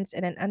ambitions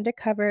in an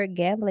undercover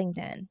gambling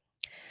den.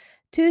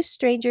 Two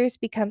strangers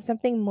become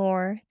something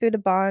more through the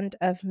bond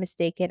of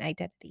mistaken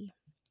identity.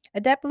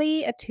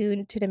 Adeptly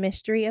attuned to the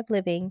mystery of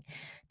living,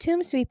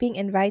 Tomb Sweeping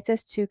invites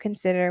us to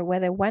consider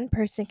whether one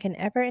person can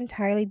ever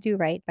entirely do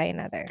right by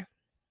another.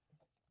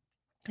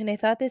 And I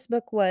thought this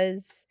book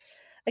was,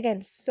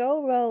 again,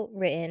 so well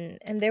written.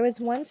 And there was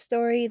one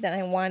story that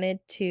I wanted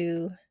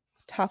to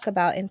talk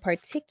about in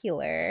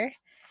particular.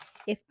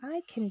 If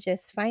I can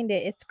just find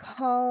it, it's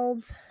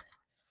called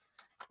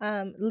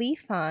Lee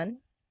Fan.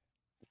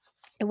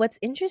 And what's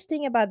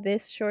interesting about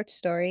this short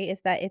story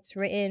is that it's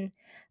written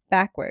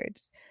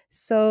backwards.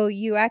 So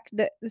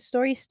the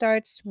story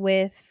starts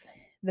with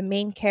the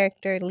main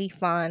character Lee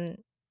Fan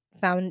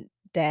found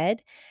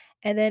dead,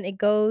 and then it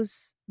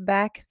goes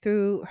back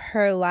through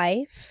her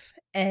life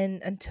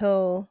and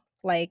until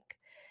like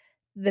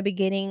the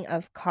beginning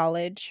of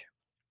college.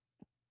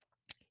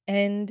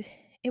 And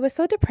it was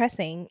so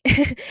depressing.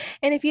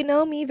 And if you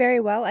know me very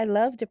well, I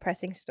love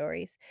depressing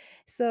stories.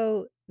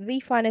 So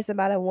Lee Fan is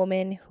about an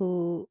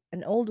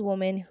old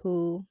woman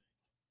who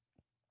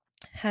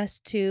has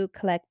to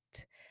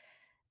collect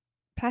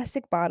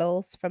plastic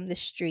bottles from the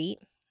street.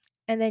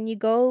 And then you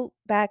go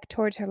back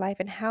towards her life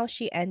and how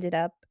she ended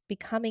up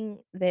becoming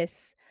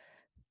this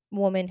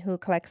woman who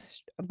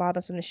collects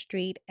bottles from the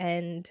street.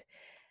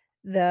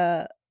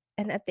 The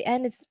and at the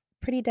end it's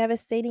pretty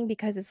devastating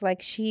because it's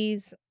like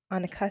she's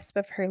on the cusp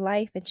of her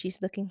life and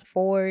she's looking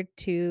forward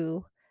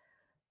to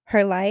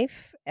her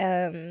life,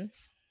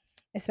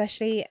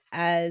 especially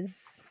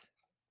as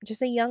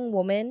just a young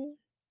woman,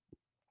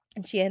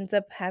 and she ends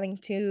up having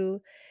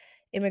to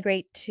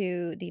immigrate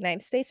to the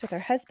United States with her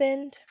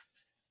husband.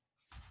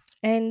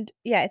 And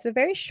yeah, it's a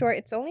very short,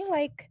 it's only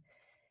like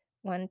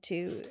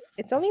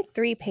it's only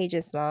 3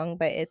 pages long,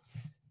 but it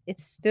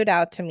stood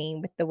out to me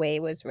with the way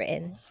it was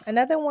written.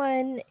 Another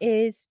one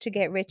is To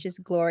Get Rich is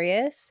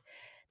Glorious.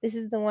 This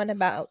is the one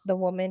about the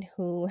woman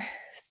who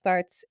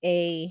starts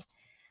a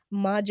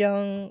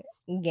mahjong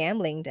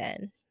gambling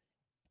den.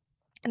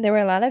 And there were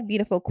a lot of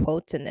beautiful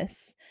quotes in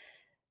this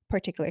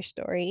particular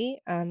story.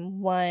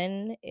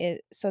 One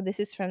is so this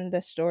is from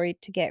the story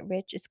To Get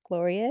Rich is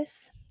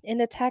Glorious. In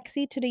the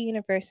taxi to the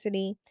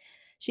university,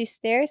 she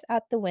stares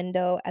out the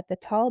window at the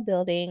tall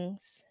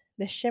buildings,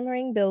 the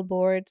shimmering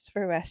billboards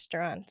for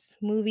restaurants,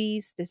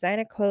 movies,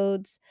 designer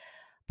clothes,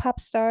 pop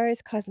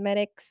stars,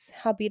 cosmetics,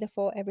 how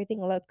beautiful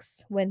everything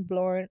looks when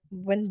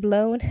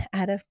blown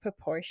out of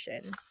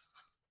proportion.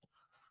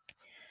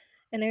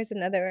 And there's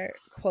another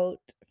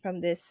quote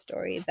from this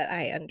story that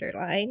I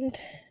underlined.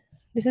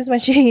 This is when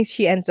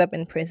she ends up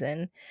in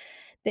prison.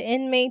 The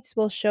inmates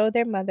will show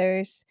their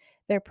mothers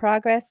their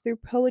progress through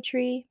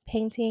poetry,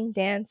 painting,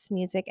 dance,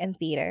 music, and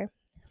theater.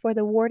 For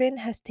the warden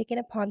has taken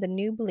upon the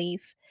new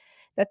belief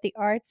that the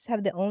arts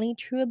have the only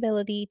true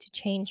ability to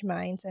change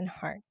minds and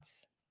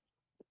hearts.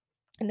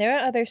 And there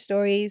are other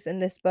stories in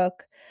this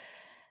book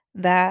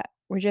that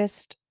were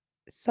just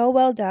so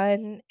well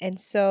done and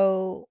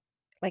so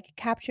like it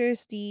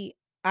captures the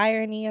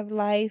irony of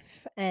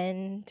life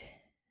and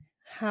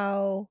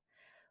how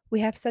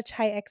we have such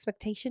high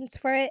expectations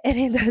for it and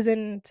it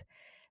doesn't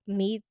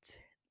meet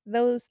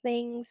those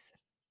things.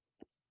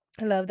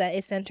 I love that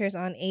it centers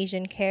on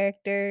Asian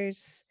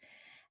characters.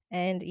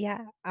 And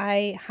yeah,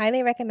 I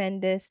highly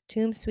recommend this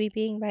Tomb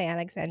Sweeping by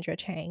Alexandra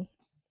Chang.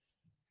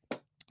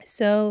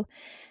 So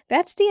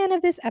that's the end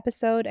of this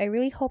episode. I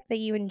really hope that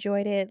you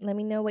enjoyed it. Let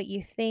me know what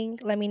you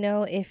think. Let me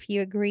know if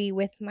you agree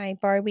with my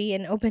Barbie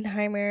and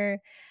Oppenheimer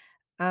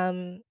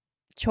um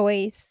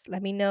choice.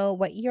 Let me know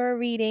what you're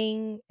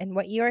reading and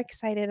what you're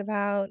excited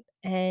about,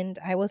 and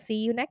I will see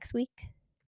you next week.